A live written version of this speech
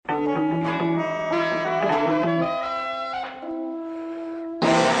So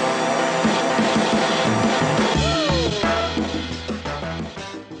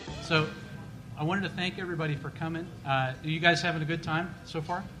I wanted to thank everybody for coming. Are you guys having a good time so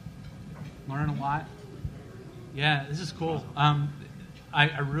far? Learning a lot? Yeah, this is cool.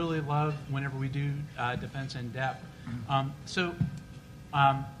 I really love whenever we do Defense in Depth.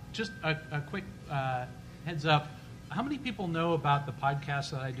 Just a quick heads up. How many people know about the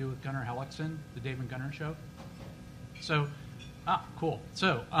podcast that I do with Gunnar Hellickson, the Dave and Gunnar Show? Cool.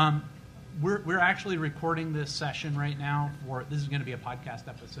 So we're actually recording this session right now. This is going to be a podcast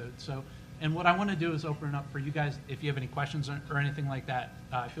episode. And what I want to do is open it up for you guys. If you have any questions or anything like that,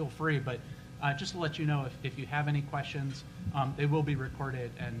 feel free. But just to let you know, if you have any questions, they will be recorded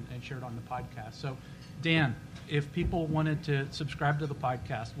and shared on the podcast. So, Dan, if people wanted to subscribe to the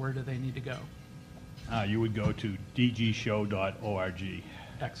podcast, where do they need to go? You would go to dgshow.org.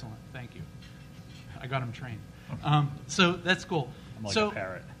 Excellent. Thank you. I got them trained. So that's cool. I'm like a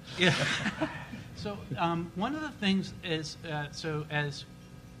parrot. Yeah. So one of the things is, as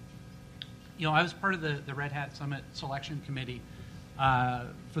you know, I was part of the Red Hat Summit Selection Committee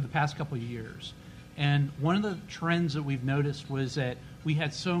for the past couple of years. And one of the trends that we've noticed was that we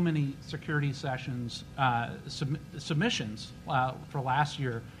had so many security sessions, submissions for last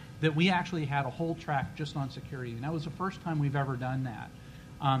year, that we actually had a whole track just on security. And that was the first time we've ever done that.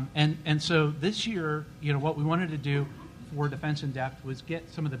 And so this year, you know, what we wanted to do for Defense in Depth was get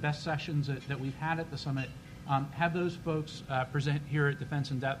some of the best sessions that we've had at the summit, have those folks present here at Defense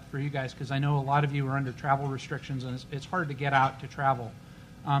in Depth for you guys, because I know a lot of you are under travel restrictions and it's hard to get out to travel.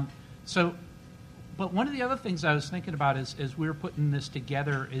 But one of the other things I was thinking about as we were putting this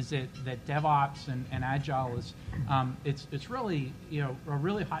together is that DevOps and Agile is it's really, you know, a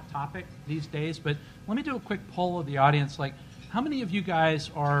really hot topic these days. But let me do a quick poll of the audience. Like, how many of you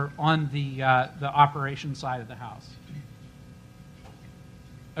guys are on the operations side of the house?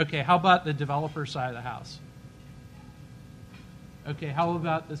 Okay, how about the developer side of the house? Okay, how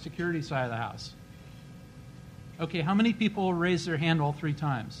about the security side of the house? Okay, how many people raise their hand all three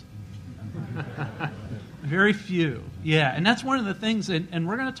times? Very few. Yeah, and that's one of the things, and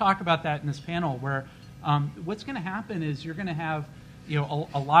we're going to talk about that in this panel, where what's going to happen is you're going to have, you know,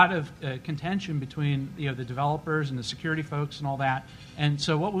 a lot of contention between, you know, the developers and the security folks and all that. And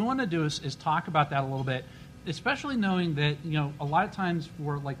so what we want to do is talk about that a little bit, especially knowing that, you know, a lot of times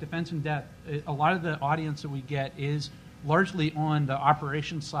for like Defense in Depth, a lot of the audience that we get is largely on the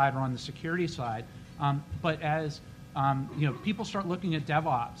operations side or on the security side. But as you know, people start looking at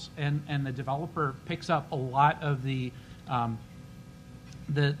DevOps, and the developer picks up a lot of the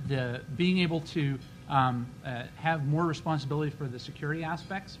being able to have more responsibility for the security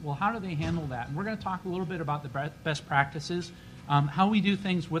aspects. Well, how do they handle that? And we're going to talk a little bit about the best practices, how we do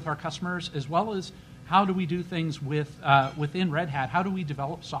things with our customers, as well as how do we do things within Red Hat. How do we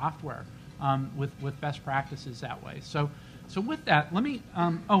develop software with best practices that way? So with that, let me,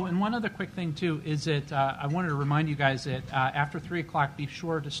 and one other quick thing, too, is that I wanted to remind you guys that after 3 o'clock, be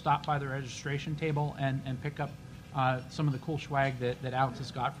sure to stop by the registration table and pick up some of the cool swag that Alex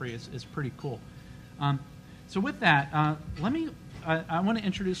has got for you. It's pretty cool. So with that, I want to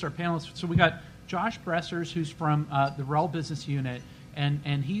introduce our panelists. So we got Josh Bressers, who's from the RHEL business unit,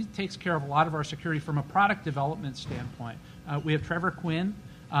 and he takes care of a lot of our security from a product development standpoint. We have Trevor Quinn,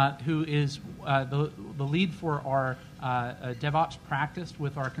 who is the lead for our DevOps practice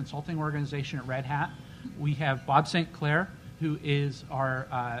with our consulting organization at Red Hat. We have Bob St. Clair, who is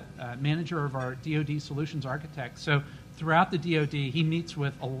our manager of our DoD solutions architect. So throughout the DoD, he meets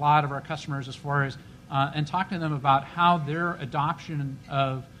with a lot of our customers as far as and talking to them about how their adoption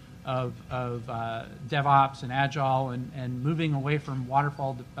of DevOps and Agile and moving away from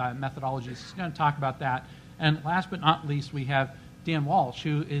waterfall methodologies. He's going to talk about that. And last but not least, we have Dan Walsh,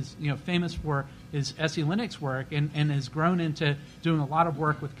 who is, you know, famous for his SE Linux work and has grown into doing a lot of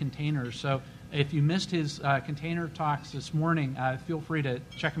work with containers. So if you missed his container talks this morning, feel free to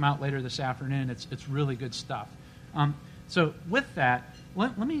check them out later this afternoon. It's really good stuff. So with that,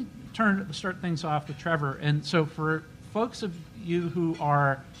 let me start things off with Trevor. And so for folks of you who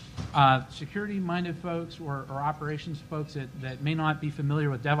are security-minded folks or operations folks that may not be familiar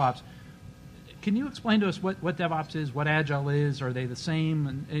with DevOps, can you explain to us what DevOps is, what Agile is? Are they the same?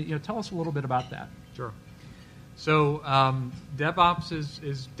 And you know, tell us a little bit about that. Sure. So DevOps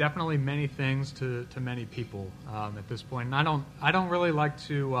is definitely many things to many people at this point. And I don't really like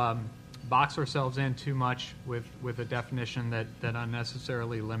to box ourselves in too much with a definition that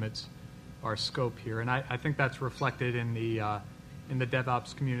unnecessarily limits our scope here. And I think that's reflected in the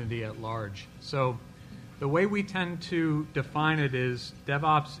DevOps community at large. So The way we tend to define it is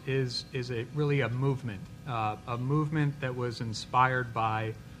DevOps is really a movement that was inspired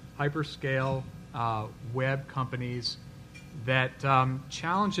by hyperscale web companies that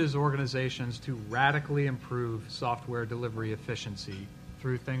challenges organizations to radically improve software delivery efficiency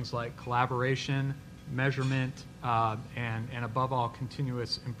through things like collaboration, measurement, and above all,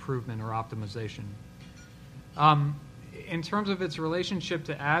 continuous improvement or optimization. In terms of its relationship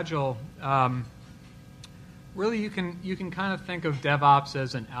to Agile, really you can kind of think of DevOps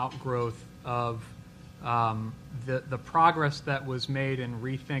as an outgrowth of the progress that was made in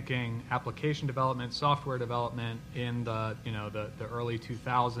rethinking application development, software development in the early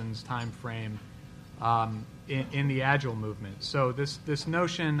 2000s time frame in the Agile movement. So this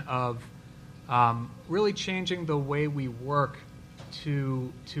notion of really changing the way we work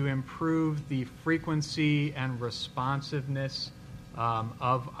to improve the frequency and responsiveness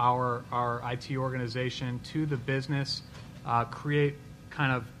of our IT organization to the business, create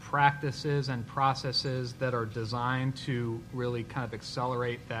kind of practices and processes that are designed to really kind of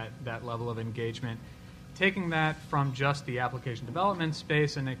accelerate that level of engagement. Taking that from just the application development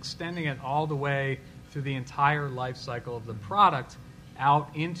space and extending it all the way through the entire life cycle of the product out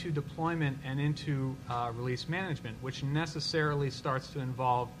into deployment and into release management, which necessarily starts to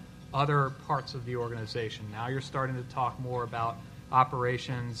involve other parts of the organization. Now you're starting to talk more about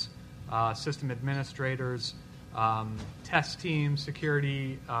operations, system administrators, test teams,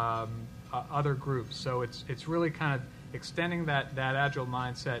 security, other groups. So it's really kind of extending that Agile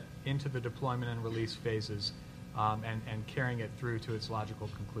mindset into the deployment and release phases and carrying it through to its logical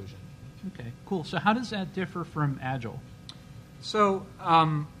conclusion. Okay, cool. So how does that differ from Agile? So,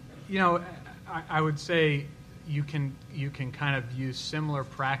 I would say you can kind of use similar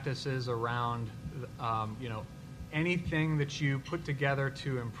practices around, anything that you put together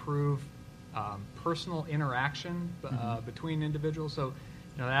to improve personal interaction between individuals. So,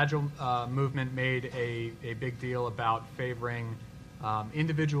 the Agile movement made a big deal about favoring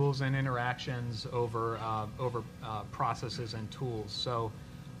individuals and interactions over processes and tools. So,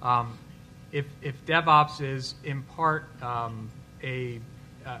 if DevOps is in part a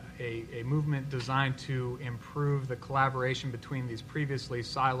movement designed to improve the collaboration between these previously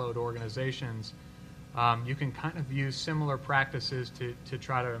siloed organizations, you can kind of use similar practices to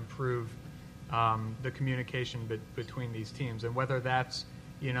try to improve the communication between these teams. And whether that's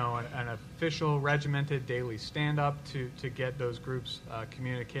an official regimented daily stand-up to get those groups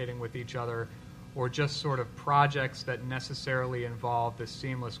communicating with each other, or just sort of projects that necessarily involve the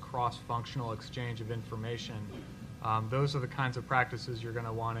seamless cross-functional exchange of information. Those are the kinds of practices you're going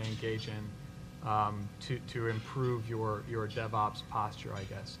to want to engage in to improve your DevOps posture, I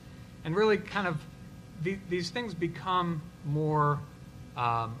guess. And really kind of these things become more,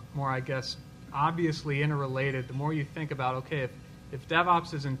 I guess, obviously interrelated the more you think about, okay, if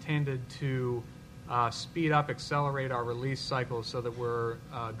DevOps is intended to speed up, accelerate our release cycles so that we're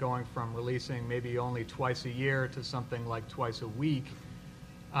going from releasing maybe only twice a year to something like twice a week,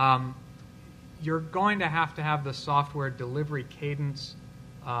 you're going to have the software delivery cadence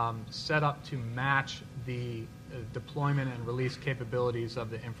set up to match the deployment and release capabilities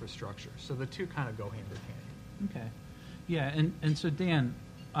of the infrastructure. So the two kind of go hand in hand. Okay. Yeah, and so Dan,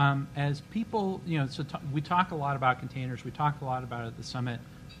 as people, we talk a lot about containers. We talked a lot about it at the summit.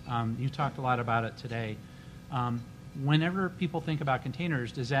 You talked a lot about it today. Whenever people think about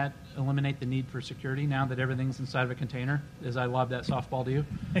containers, does that eliminate the need for security now that everything's inside of a container? As I lob that softball to you?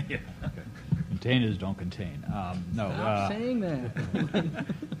 Yeah. Okay. Containers don't contain. No. Stop saying that.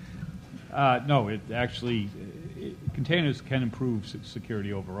 No, it actually, containers can improve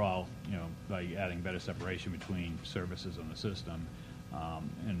security overall, by adding better separation between services on the system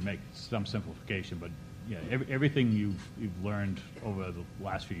and make some simplification. But yeah, everything you've learned over the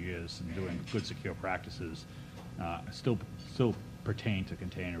last few years in doing good secure practices still pertain to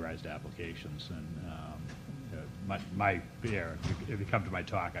containerized applications. And if you come to my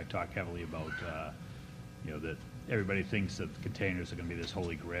talk, I talk heavily about that everybody thinks that containers are going to be this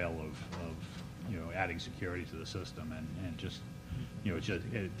holy grail of adding security to the system, and just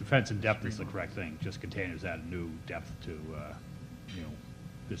defense in depth is the correct thing. Just containers add a new depth to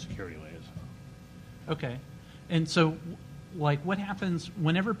the security layers. Okay, and so, what happens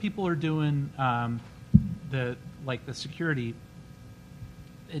whenever people are doing the security?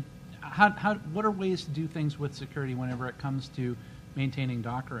 What are ways to do things with security whenever it comes to maintaining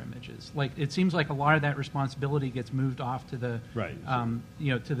Docker images? It seems like a lot of that responsibility gets moved off to the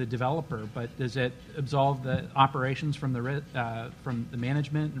to the developer. But does it absolve the operations from the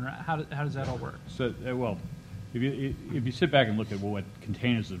management, and how does that all work? So If you sit back and look at what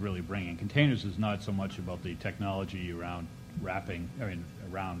containers is really bringing, containers is not so much about the technology around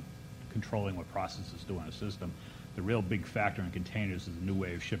around controlling what processes do in a system. The real big factor in containers is a new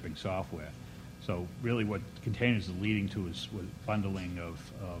way of shipping software. So really what containers is leading to is bundling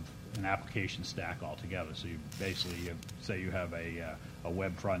of an application stack altogether. So you basically, say you have a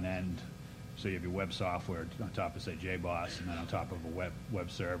web front end, so you have your web software on top of, say, JBoss, and then on top of a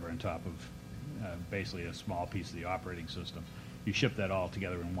web server, on top of basically a small piece of the operating system. You ship that all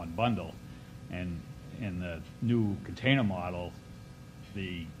together in one bundle. And in the new container model,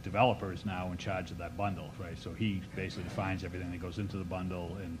 the developer is now in charge of that bundle, right? So he basically defines everything that goes into the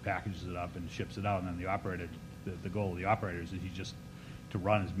bundle and packages it up and ships it out. And then the operator, the goal of the operator is just to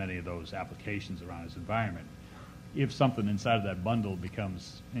run as many of those applications around his environment. If something inside of that bundle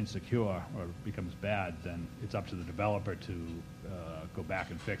becomes insecure or becomes bad, then it's up to the developer to go back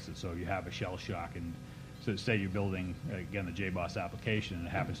and fix it. So you have a shell shock, and so say you're building, again, the JBoss application, and it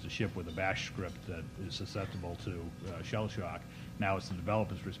happens to ship with a bash script that is susceptible to shell shock. Now it's the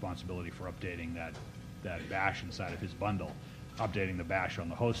developer's responsibility for updating that bash inside of his bundle. Updating the bash on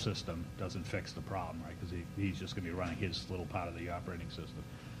the host system doesn't fix the problem, right? Because he's just going to be running his little part of the operating system.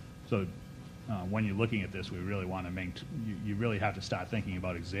 So when you're looking at this, we really want to you really have to start thinking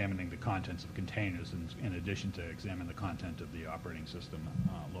about examining the contents of containers in addition to examine the content of the operating system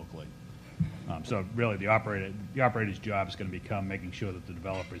locally. So really the operator's job is going to become making sure that the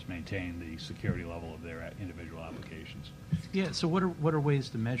developers maintain the security level of their individual applications. Yeah, so what are ways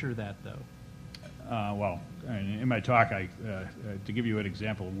to measure that, though? Well, in my talk, to give you an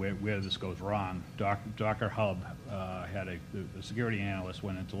example of where this goes wrong, Docker Hub the security analyst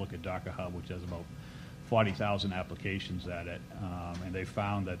went in to look at Docker Hub, which has about 40,000 applications at it, and they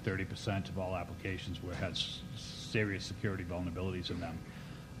found that 30% of all applications had serious security vulnerabilities in them.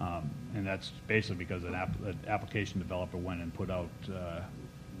 And that's basically because an application developer went and put out,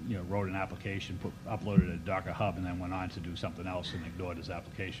 wrote an application, uploaded it to Docker Hub, and then went on to do something else and ignored his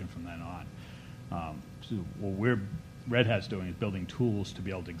application from then on. So what Red Hat's doing is building tools to be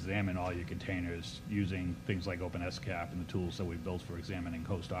able to examine all your containers using things like OpenSCAP and the tools that we built for examining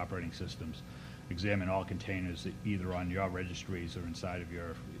host operating systems. Examine all containers either on your registries or inside of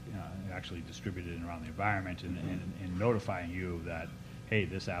your, actually distributed around the environment, and notifying you that, hey,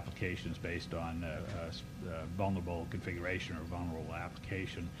 this application is based on a vulnerable configuration or a vulnerable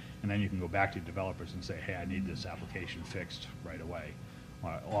application, and then you can go back to your developers and say, hey, I need this application fixed right away.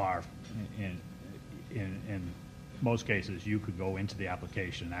 Or in most cases, you could go into the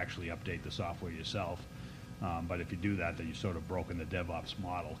application and actually update the software yourself. But if you do that, then you've sort of broken the DevOps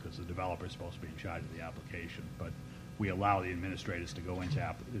model, because the developer is supposed to be in charge of the application. But we allow the administrators to go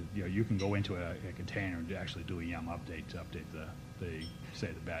into you can go into a container and actually do a yum update to update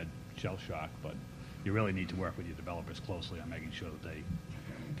the bad shell shock. But you really need to work with your developers closely on making sure that they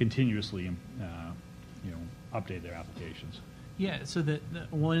continuously update their applications. Yeah, so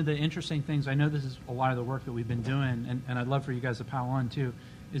one of the interesting things, I know this is a lot of the work that we've been doing, and I'd love for you guys to pile on too,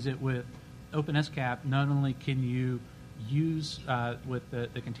 is that with OpenSCAP, not only can you use, with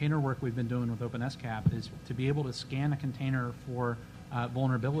the container work we've been doing with OpenSCAP, is to be able to scan a container for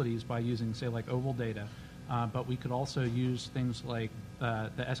vulnerabilities by using, say, like OVAL data, but we could also use things like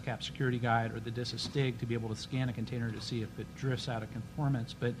the SCAP security guide or the DISA-STIG to be able to scan a container to see if it drifts out of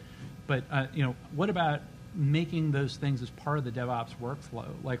conformance. But what about making those things as part of the DevOps workflow?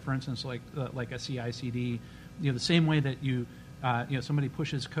 Like, for instance, like a CI/CD, the same way that somebody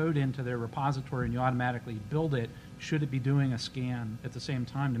pushes code into their repository and you automatically build it, should it be doing a scan at the same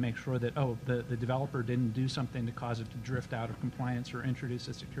time to make sure that, the developer didn't do something to cause it to drift out of compliance or introduce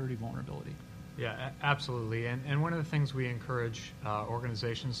a security vulnerability? Yeah, absolutely. And one of the things we encourage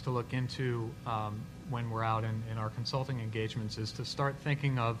organizations to look into when we're out in our consulting engagements is to start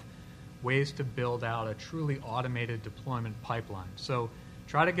thinking of ways to build out a truly automated deployment pipeline. So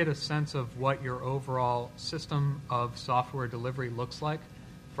try to get a sense of what your overall system of software delivery looks like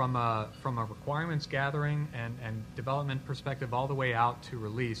from a requirements gathering and development perspective all the way out to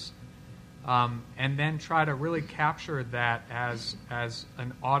release. And then try to really capture that as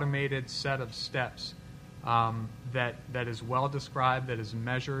an automated set of steps that is well described, that is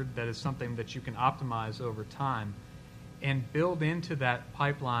measured, that is something that you can optimize over time, and build into that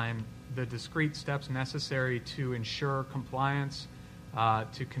pipeline the discrete steps necessary to ensure compliance,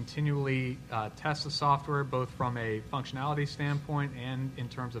 to continually test the software both from a functionality standpoint and in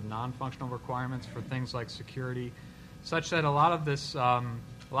terms of non-functional requirements for things like security, such that a lot of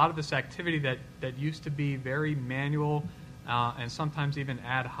this activity that used to be very manual and sometimes even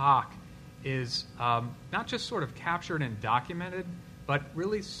ad hoc is not just sort of captured and documented, but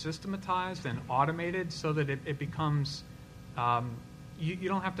really systematized and automated so that it becomes, you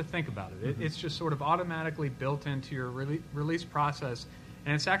don't have to think about it. It's just sort of automatically built into your release process,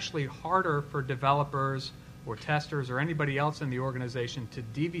 and it's actually harder for developers or testers or anybody else in the organization to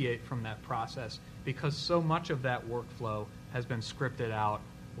deviate from that process because so much of that workflow has been scripted out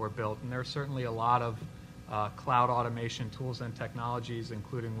or built. And there's certainly a lot of cloud automation tools and technologies,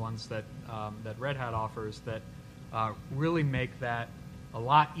 including ones that Red Hat offers, that really make that a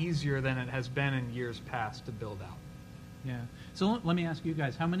lot easier than it has been in years past to build out. Yeah. So let me ask you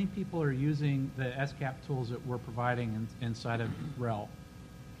guys, how many people are using the SCAP tools that we're providing inside of RHEL?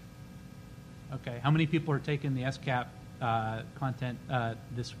 Okay. How many people are taking the SCAP content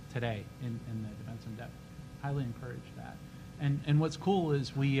today in the Defense in Depth? Highly encourage that. And what's cool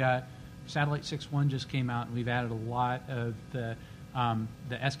is Satellite 6.1 just came out, and we've added a lot of the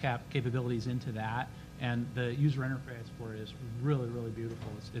SCAP capabilities into that, and the user interface for it is really, really beautiful.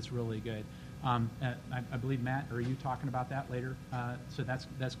 It's really good. I believe, Matt, are you talking about that later? So that's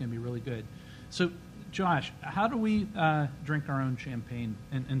going to be really good. So, Josh, how do we drink our own champagne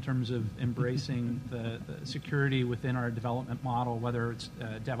in terms of embracing the security within our development model, whether it's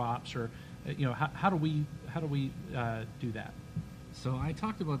DevOps or how do we do that? So I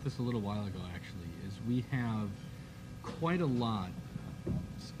talked about this a little while ago, actually, is we have quite a lot.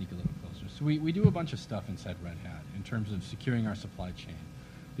 Speak a little closer. So we do a bunch of stuff inside Red Hat in terms of securing our supply chain.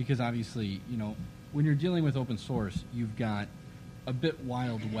 Because obviously, when you're dealing with open source, you've got a bit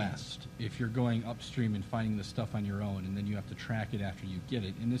Wild West if you're going upstream and finding the stuff on your own, and then you have to track it after you get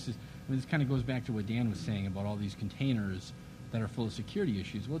it. And this kind of goes back to what Dan was saying about all these containers that are full of security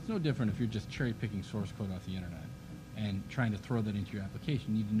issues. Well, it's no different if you're just cherry-picking source code off the internet and trying to throw that into your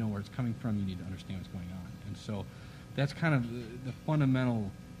application. You need to know where it's coming from. You need to understand what's going on. And so that's kind of the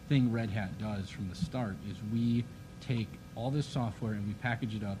fundamental thing Red Hat does from the start is we take all this software and we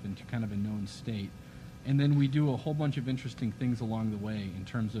package it up into kind of a known state. And then we do a whole bunch of interesting things along the way in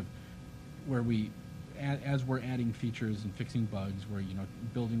terms of where as we're adding features and fixing bugs, we're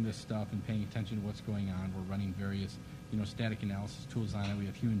building this stuff and paying attention to what's going on. We're running various static analysis tools on it. We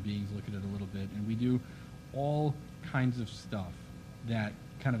have human beings look at it a little bit, and we do all kinds of stuff that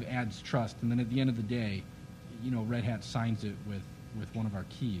kind of adds trust. And then at the end of the day, Red Hat signs it with one of our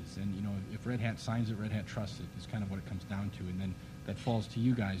keys. And if Red Hat signs it, Red Hat trusts it is kind of what it comes down to. And then that falls to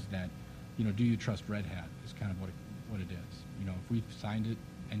you guys that do you trust Red Hat is kind of what it is. If we've signed it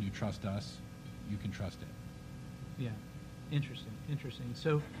and you trust us, you can trust it. Yeah, interesting.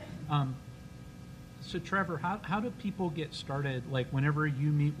 So, so Trevor, how do people get started? Like whenever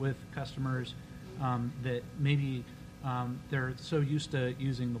you meet with customers that maybe they're so used to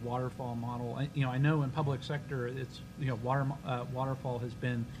using the waterfall model. I know in public sector, it's waterfall has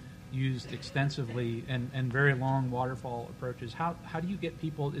been used extensively and very long waterfall approaches. How do you get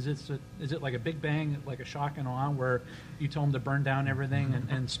people? Is it like a big bang, like a shock and awe, where you tell them to burn down everything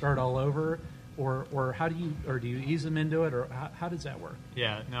and start all over, or how do you ease them into it, or how does that work?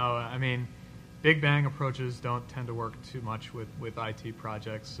 Yeah, no, I mean, big bang approaches don't tend to work too much with IT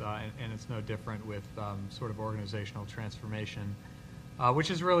projects, and it's no different with sort of organizational transformation,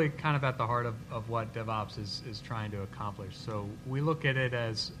 which is really kind of at the heart of what DevOps is trying to accomplish. So we look at it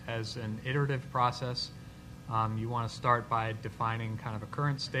as an iterative process. You want to start by defining kind of a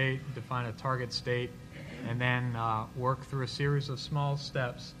current state, define a target state, and then work through a series of small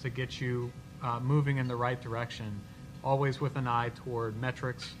steps to get you moving in the right direction, always with an eye toward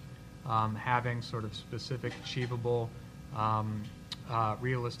metrics, having sort of specific, achievable,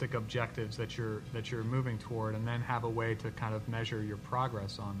 realistic objectives that you're moving toward, and then have a way to kind of measure your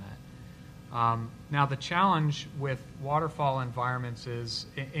progress on that. Now, the challenge with waterfall environments is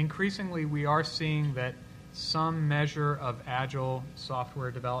increasingly we are seeing that some measure of agile software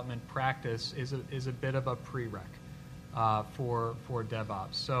development practice is a bit of a prereq for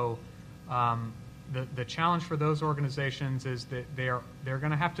DevOps. So the challenge for those organizations is that they're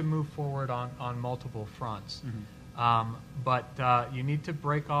going to have to move forward on multiple fronts. Mm-hmm. But you need to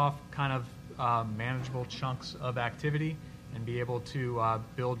break off kind of manageable chunks of activity and be able to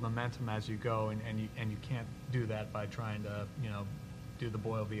build momentum as you go. And you can't do that by trying to do the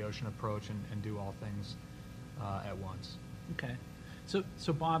boil the ocean approach and do all things at once. Okay.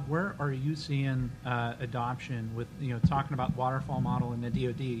 So Bob, where are you seeing adoption with talking about waterfall model in the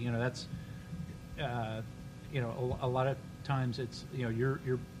DoD? That's a lot of times it's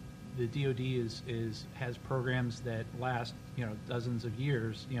the DoD has programs that last dozens of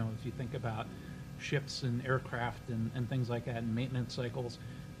years. If you think about ships and aircraft and things like that and maintenance cycles,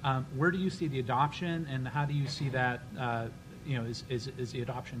 where do you see the adoption, and how do you see that? Is the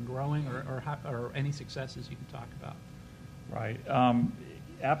adoption growing, or any successes you can talk about? Right.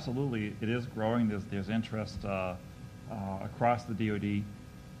 Absolutely, it is growing. There's interest across the DoD.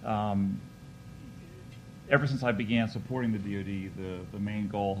 Ever since I began supporting the DoD, the main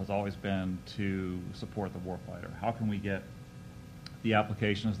goal has always been to support the warfighter. How can we get the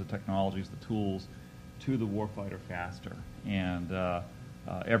applications, the technologies, the tools to the warfighter faster? And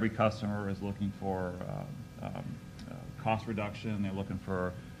every customer is looking for cost reduction. They're looking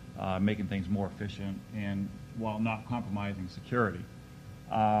for making things more efficient, and while not compromising security.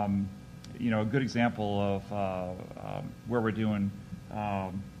 A good example of where we're doing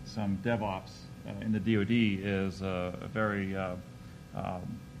some DevOps in the DoD is a very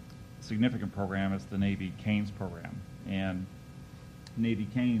significant program. It's the Navy CANES program, and Navy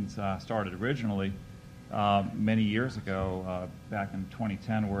CANES started originally many years ago, back in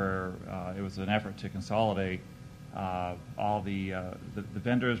 2010, where it was an effort to consolidate all the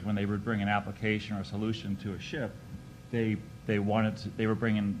vendors. When they would bring an application or a solution to a ship, they were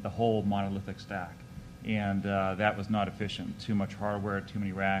bringing the whole monolithic stack, and that was not efficient. Too much hardware, too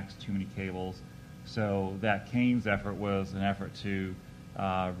many racks, too many cables. So that CANES effort was an effort to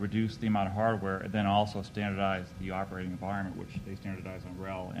reduce the amount of hardware, and then also standardize the operating environment, which they standardized on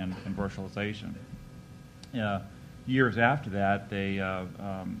RHEL and virtualization. Years after that, they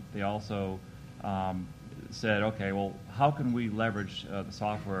also said, okay, well, how can we leverage the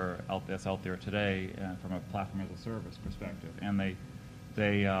software that's out there today from a platform as a service perspective? And they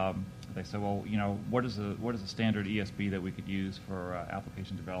said, well, what is a standard ESB that we could use for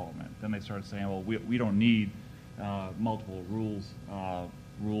application development? Then they started saying, well, we don't need multiple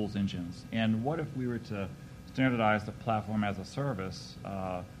rules engines. And what if we were to standardize the platform as a service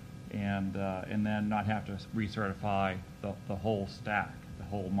and then not have to recertify the whole stack, the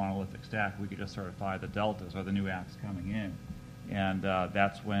whole monolithic stack? We could just certify the deltas or the new apps coming in. And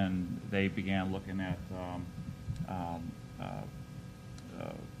that's when they began looking at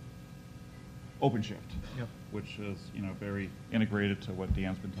OpenShift, Yep. which is very integrated to what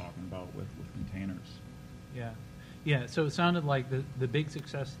Dan's been talking about with containers. Yeah. So it sounded like the big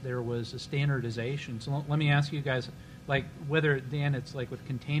success there was a standardization. So let me ask you guys, like, whether, Dan, it's like with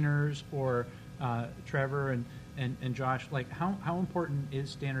containers, or Trevor and Josh, like how important is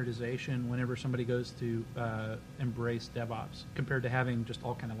standardization whenever somebody goes to embrace DevOps, compared to having just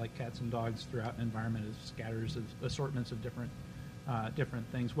all kind of like cats and dogs throughout an environment of scatters of assortments of different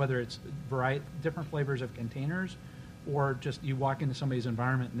things, whether it's different flavors of containers, or just you walk into somebody's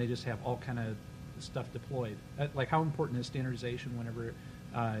environment and they just have all kind of stuff deployed. Like, how important is standardization whenever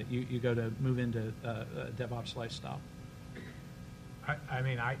you go to move into DevOps lifestyle?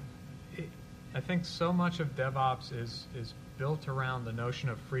 I think so much of DevOps is built around the notion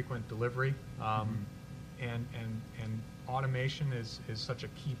of frequent delivery, and automation is such a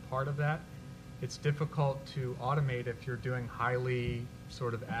key part of that. It's difficult to automate if you're doing highly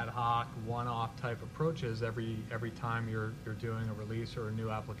sort of ad hoc, one-off type approaches every time you're doing a release or a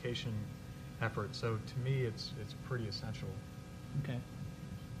new application effort. So to me, it's pretty essential. Okay.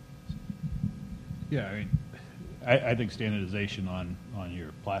 Yeah, I think standardization on your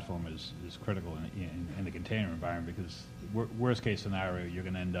platform is critical in the container environment, because worst case scenario, you're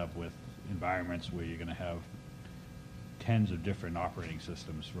going to end up with environments where you're going to have tens of different operating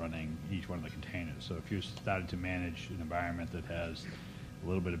systems running each one of the containers. So if you're starting to manage an environment that has a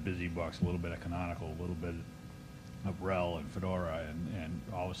little bit of BusyBox, a little bit of Canonical, a little bit of RHEL and Fedora, and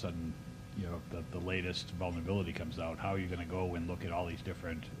all of a sudden, the latest vulnerability comes out, how are you going to go and look at all these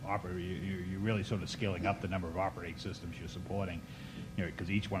different you're really sort of scaling up the number of operating systems you're supporting,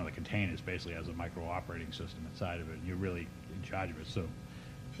 because each one of the containers basically has a micro operating system inside of it, and you're really in charge of it. So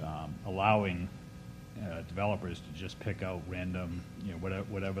allowing developers to just pick out random,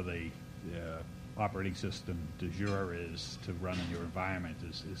 whatever the operating system du jour is to run in your environment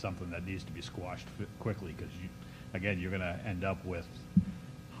is something that needs to be squashed quickly, because you're going to end up with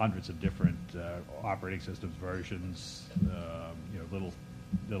hundreds of different operating systems versions,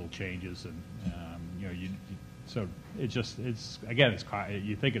 little changes, and so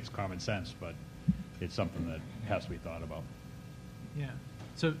you think it's common sense, but it's something that has to be thought about. Yeah.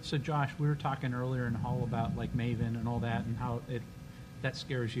 So Josh, we were talking earlier in the hall about like Maven and all that, and how that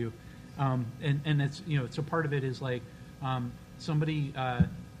scares you, and it's so part of it is like somebody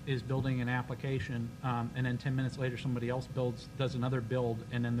is building an application, and then 10 minutes later somebody else does another build,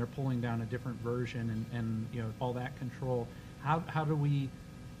 and then they're pulling down a different version, and all that control. How do we,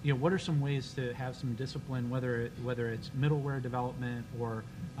 what are some ways to have some discipline, whether it's middleware development or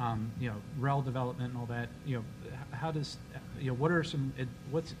RHEL development and all that? How does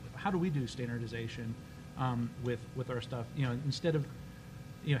how do we do standardization with our stuff? Instead of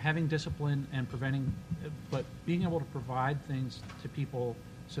having discipline and preventing, but being able to provide things to people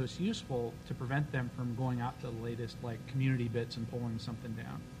so it's useful to prevent them from going out to the latest like community bits and pulling something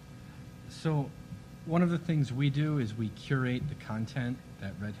down. So one of the things we do is we curate the content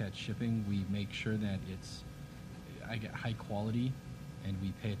that Red Hat's shipping. We make sure that it's high quality, and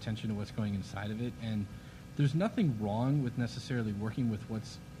we pay attention to what's going inside of it. And there's nothing wrong with necessarily working with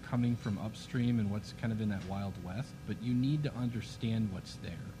what's coming from upstream and what's kind of in that Wild West, but you need to understand what's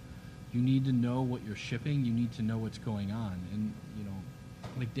there. You need to know what you're shipping. You need to know what's going on. And,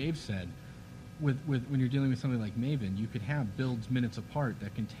 like Dave said, with when you're dealing with something like Maven, you could have builds minutes apart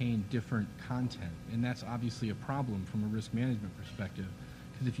that contain different content, and that's obviously a problem from a risk management perspective,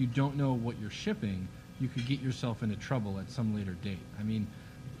 because if you don't know what you're shipping, you could get yourself into trouble at some later date. I mean,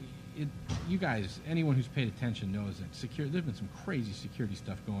 you guys, anyone who's paid attention knows that there's been some crazy security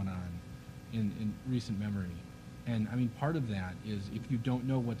stuff going on in recent memory, and I mean, part of that is if you don't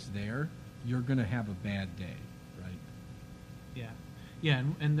know what's there, you're going to have a bad day, right? Yeah. Yeah,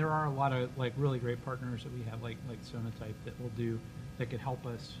 and there are a lot of like really great partners that we have, like Sonatype, that could help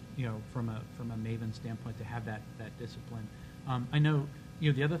us, from a Maven standpoint, to have that discipline. I know,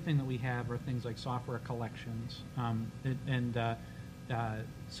 the other thing that we have are things like software collections,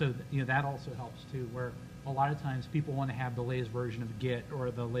 so that also helps too. Where a lot of times people want to have the latest version of Git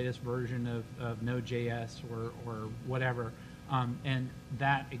or the latest version of Node.js or whatever, and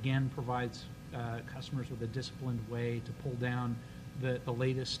that again provides customers with a disciplined way to pull down the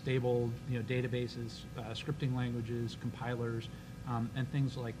latest stable databases, scripting languages, compilers, and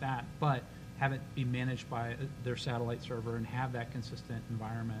things like that, but have it be managed by their satellite server and have that consistent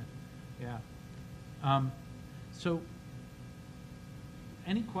environment. Yeah. So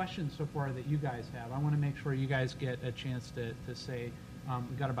any questions so far that you guys have? I want to make sure you guys get a chance to say.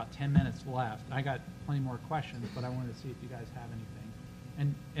 We've got about 10 minutes left. I got plenty more questions, but I wanted to see if you guys have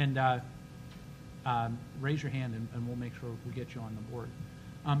anything. And raise your hand, and we'll make sure we get you on the board.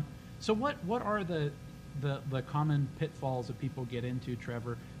 So what are the common pitfalls that people get into,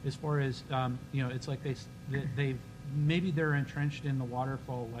 Trevor, as far as, it's like maybe they're entrenched in the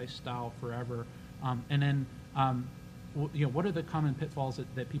waterfall lifestyle forever, and then, what are the common pitfalls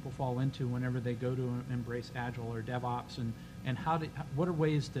that people fall into whenever they go to embrace Agile or DevOps, and what are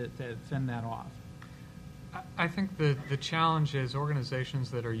ways to fend that off? I think the challenge is organizations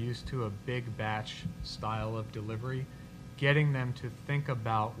that are used to a big batch style of delivery, getting them to think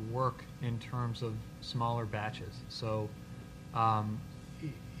about work in terms of smaller batches. So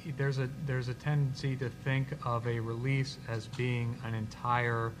there's a tendency to think of a release as being an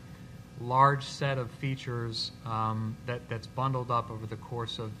entire large set of features that's bundled up over the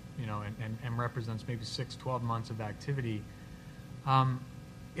course of, and represents maybe 6-12 months of activity.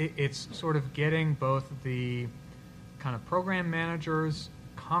 It's sort of getting both the kind of program managers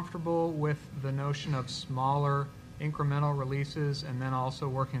comfortable with the notion of smaller incremental releases, and then also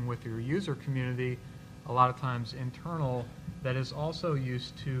working with your user community, a lot of times internal, that is also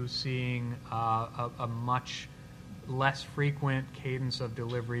used to seeing a much less frequent cadence of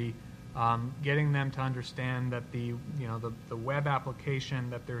delivery, getting them to understand that the web application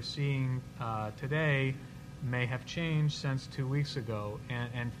that they're seeing today may have changed since 2 weeks ago,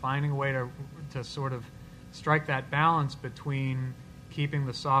 and finding a way to sort of strike that balance between keeping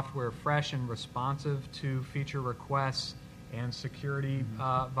the software fresh and responsive to feature requests and security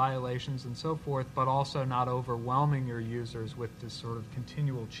violations and so forth, but also not overwhelming your users with this sort of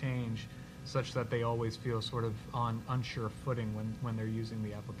continual change such that they always feel sort of on unsure footing when they're using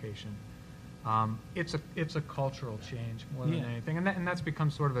the application. It's a cultural change more than anything, and that's become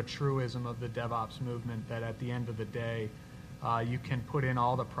sort of a truism of the DevOps movement, that at the end of the day, you can put in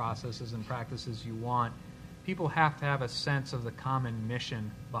all the processes and practices you want. People have to have a sense of the common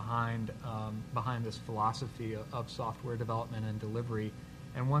mission behind this philosophy of software development and delivery,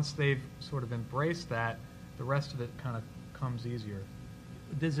 and once they've sort of embraced that, the rest of it kind of comes easier.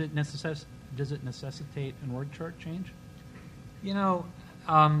 Does it necessitate an org chart change?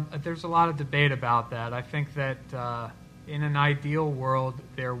 There's a lot of debate about that. I think that in an ideal world,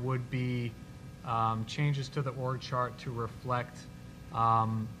 there would be changes to the org chart to reflect,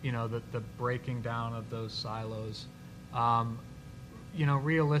 the breaking down of those silos.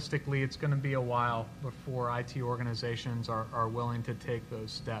 Realistically, it's going to be a while before IT organizations are willing to take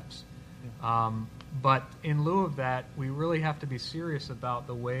those steps. Yeah. But in lieu of that, we really have to be serious about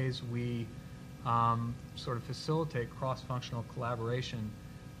the ways we sort of facilitate cross-functional collaboration.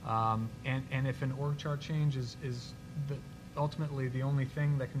 And if an org chart change is ultimately the only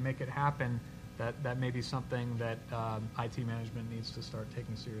thing that can make it happen, that may be something that IT management needs to start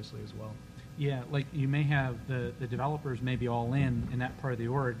taking seriously as well. Yeah, like you may have the developers may be all in that part of the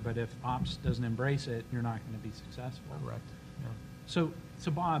org, but if ops doesn't embrace it, you're not going to be successful. Correct. Yeah.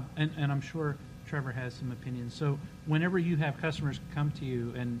 So Bob, and I'm sure Trevor has some opinions. So whenever you have customers come to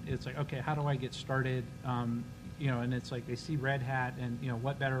you and it's like, okay, how do I get started? And it's like they see Red Hat, and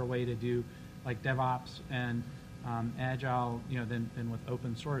what better way to do like DevOps and Agile, than with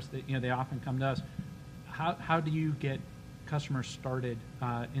open source. They often come to us. How do you get customers started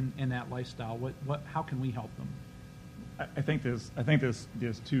in that lifestyle? How can we help them? I think there's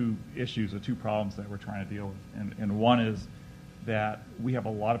two issues or two problems that we're trying to deal with, and one is that we have a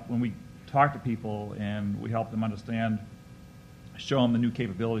lot of, when we talk to people and we help them understand, show them the new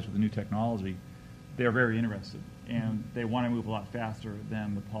capabilities with the new technology, they're very interested and they want to move a lot faster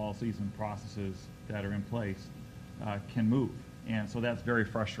than the policies and processes that are in place can move. And so that's very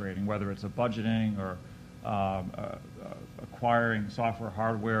frustrating, whether it's a budgeting or acquiring software,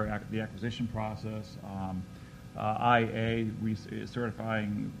 hardware, the acquisition process, IA,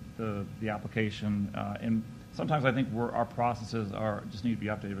 certifying the application, and sometimes I think our processes just need to be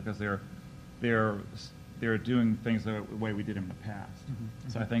updated because they're doing things the way we did them in the past. Mm-hmm.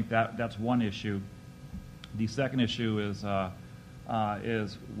 So I think that's one issue. The second issue is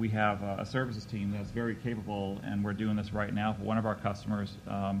we have a services team that's very capable, and we're doing this right now for one of our customers,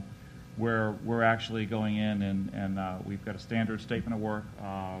 where we're actually going in and we've got a standard statement of work.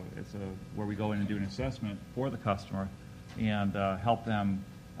 It's where we go in and do an assessment for the customer and help them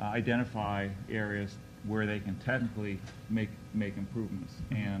identify areas where they can technically make improvements.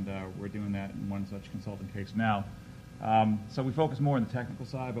 And we're doing that in one such consulting case now. So we focus more on the technical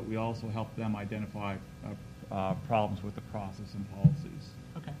side, but we also help them identify problems with the process and policies.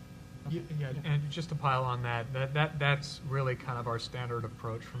 Okay. Yeah, and just to pile on that's really kind of our standard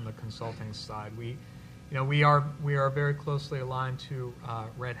approach from the consulting side. We are very closely aligned to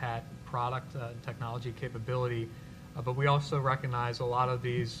Red Hat product technology capability, but we also recognize a lot of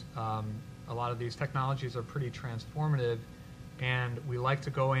these technologies are pretty transformative, and we like to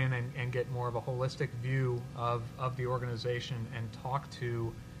go in and get more of a holistic view of the organization and talk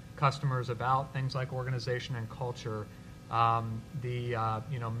to customers about things like organization and culture,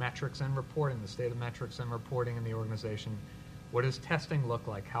 metrics and reporting, the state of metrics and reporting in the organization. What does testing look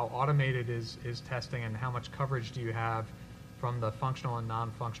like? How automated is testing, and how much coverage do you have from the functional and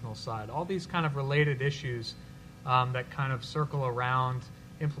non-functional side? All these kind of related issues that kind of circle around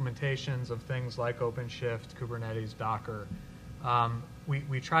implementations of things like OpenShift, Kubernetes, Docker.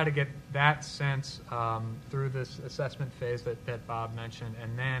 We try to get that sense through this assessment phase that Bob mentioned,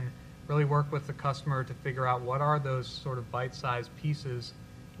 and then really work with the customer to figure out what are those sort of bite-sized pieces,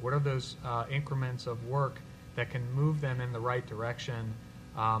 what are those increments of work that can move them in the right direction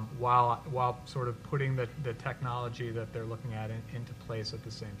while sort of putting the technology that they're looking at into place at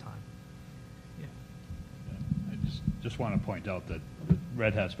the same time. I just want to point out that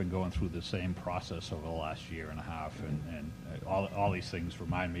Red Hat's been going through the same process over the last year and a half, and all these things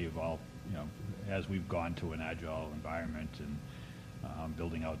remind me of as we've gone to an agile environment and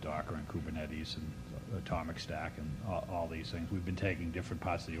building out Docker and Kubernetes and Atomic Stack and all these things. We've been taking different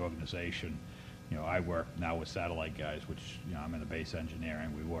parts of the organization. I work now with satellite guys, which I'm in the base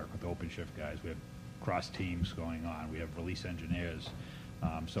engineering. We work with OpenShift guys. We have cross teams going on. We have release engineers.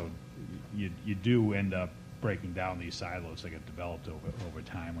 So you do end up breaking down these silos that get developed over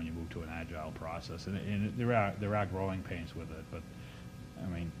time when you move to an agile process, and there are growing pains with it. But I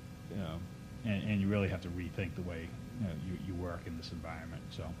mean, and you really have to rethink the way you work in this environment.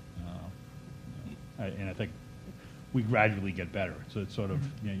 So, and I think we gradually get better. So it's sort of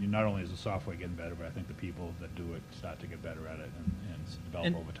not only is the software getting better, but I think the people that do it start to get better at it and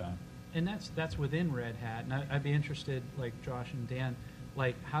develop over time. And that's within Red Hat. And I'd be interested, like Josh and Dan,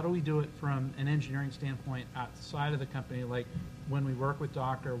 like how do we do it from an engineering standpoint outside of the company? Like when we work with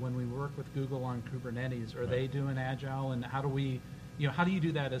Docker, when we work with Google on Kubernetes, are they doing Agile? And how do we, how do you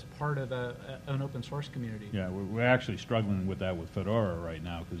do that as part of an open source community? Yeah, we're actually struggling with that with Fedora right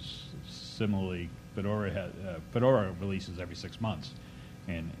now because similarly, Fedora releases every 6 months,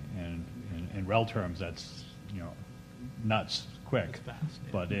 and in RHEL terms, that's nuts quick. That's fast,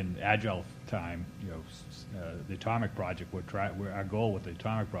 yeah. But in Agile time, the Atomic project, our goal with the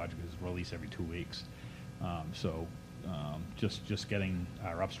Atomic project is release every 2 weeks. Just getting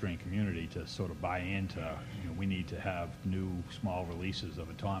our upstream community to sort of buy into, we need to have new small releases of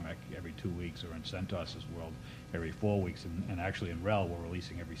Atomic every 2 weeks, or in CentOS's world every 4 weeks, and actually in RHEL we're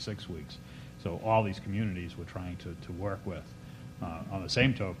releasing every 6 weeks. So all these communities we're trying to work with. On the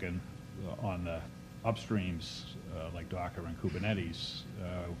same token, on the upstreams like Docker and Kubernetes,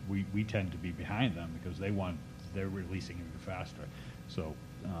 we tend to be behind them because they're releasing even faster. So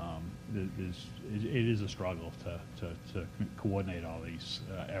it is a struggle to coordinate all these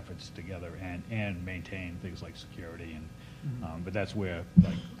efforts together and maintain things like security but that's where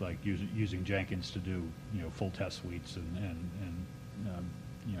like using Jenkins to do full test suites and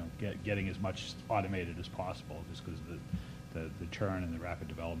getting as much automated as possible, just because the churn and the rapid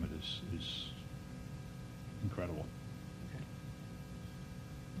development is incredible. Okay.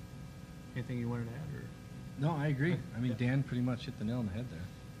 Anything you wanted to add? Or? No, I agree. I mean, Dan pretty much hit the nail on the head there.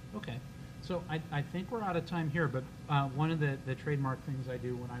 Okay. So I think we're out of time here, but one of the trademark things I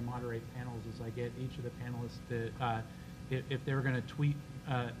do when I moderate panels is I get each of the panelists to, if they were going to tweet,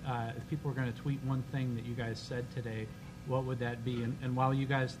 if people were going to tweet one thing that you guys said today, what would that be? And while you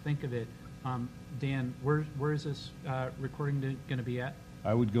guys think of it, Dan, where is this recording going to be at?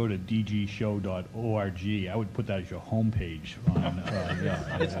 I would go to dgshow.org. I would put that as your homepage.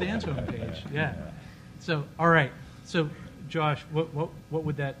 It's Dan's homepage, yeah. So, all right. So, Josh, what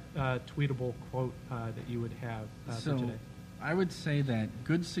would that tweetable quote that you would have for today? I would say that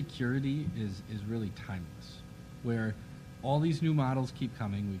good security is really timeless, where all these new models keep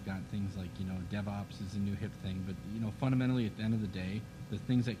coming. We've got things like, DevOps is a new hip thing, but, fundamentally at the end of the day, the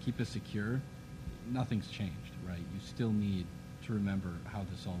things that keep us secure, nothing's changed, right? You still need to remember how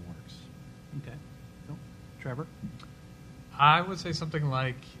this all works. Okay. So, Trevor? I would say something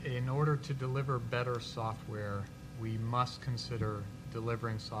like, in order to deliver better software, we must consider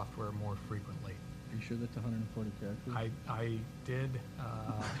delivering software more frequently. Are you sure that's 140 characters? I did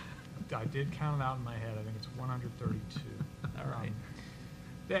count it out in my head. I think it's 132. All right.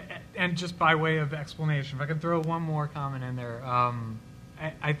 And just by way of explanation, if I could throw one more comment in there,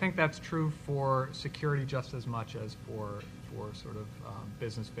 I think that's true for security just as much as for sort of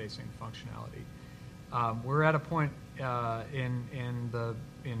business-facing functionality. We're at a point in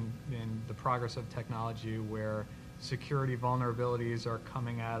the progress of technology where security vulnerabilities are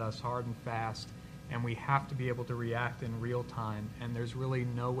coming at us hard and fast, and we have to be able to react in real time. And there's really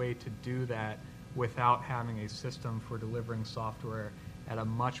no way to do that without having a system for delivering software at a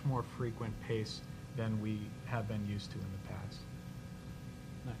much more frequent pace than we have been used to in the past.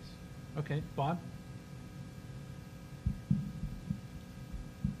 Nice. Okay, Bob?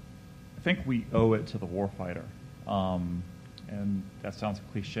 I think we owe it to the warfighter, and that sounds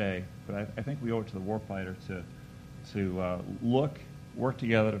cliche, but I think we owe it to the warfighter to work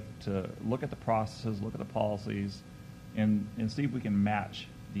together to look at the processes, look at the policies, and see if we can match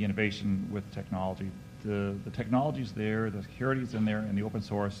the innovation with technology. The technology's there, the security's in there, and the open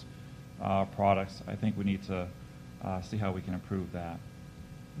source products. I think we need to see how we can improve that.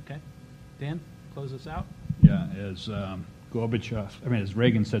 Okay. Dan, close us out. Yeah, as as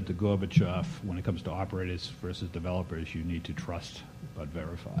Reagan said to Gorbachev, when it comes to operators versus developers, you need to trust but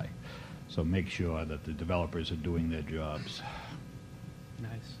verify. So make sure that the developers are doing their jobs.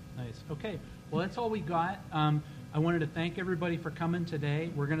 Nice. Okay. Well, that's all we got. I wanted to thank everybody for coming today.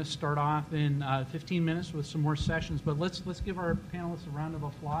 We're going to start off in 15 minutes with some more sessions, but let's give our panelists a round of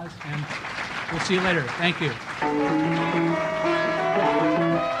applause, and we'll see you later. Thank you.